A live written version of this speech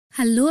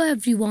Hello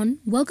everyone,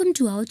 welcome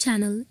to our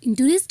channel. In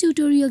today's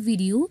tutorial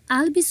video,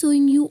 I'll be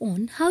showing you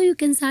on how you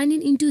can sign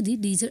in into the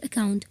Deezer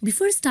account.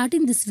 Before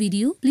starting this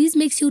video, please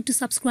make sure to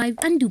subscribe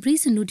and do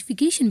press the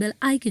notification bell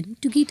icon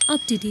to get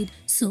updated.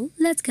 So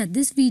let's get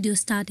this video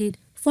started.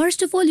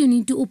 First of all, you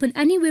need to open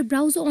any web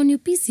browser on your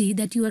PC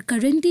that you are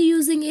currently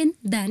using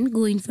then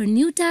go in for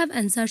new tab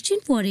and search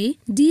in for a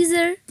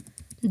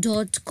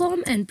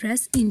Deezer.com and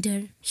press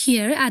enter.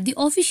 Here at the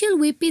official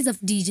web page of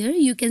Deezer,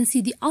 you can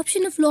see the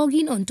option of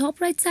login on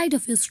top right side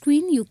of your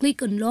screen. You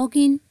click on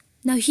login.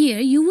 Now here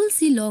you will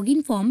see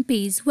login form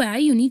page where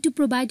you need to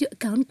provide your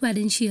account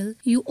credential.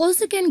 You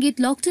also can get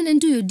logged in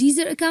into your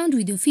Deezer account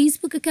with your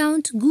Facebook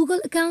account, Google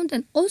account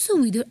and also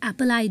with your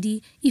Apple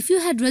ID if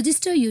you had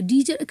registered your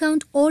Deezer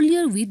account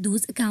earlier with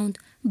those accounts.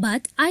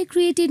 But I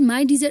created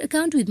my Deezer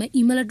account with my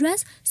email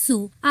address,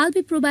 so I'll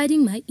be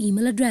providing my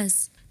email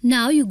address.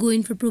 Now you go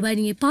in for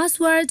providing a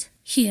password.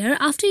 Here,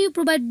 after you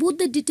provide both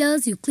the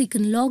details, you click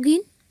on login.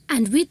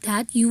 And with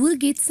that, you will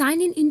get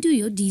signed in into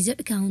your Deezer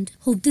account.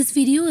 Hope this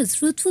video is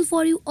fruitful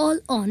for you all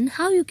on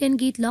how you can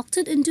get logged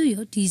in into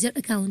your Deezer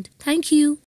account. Thank you.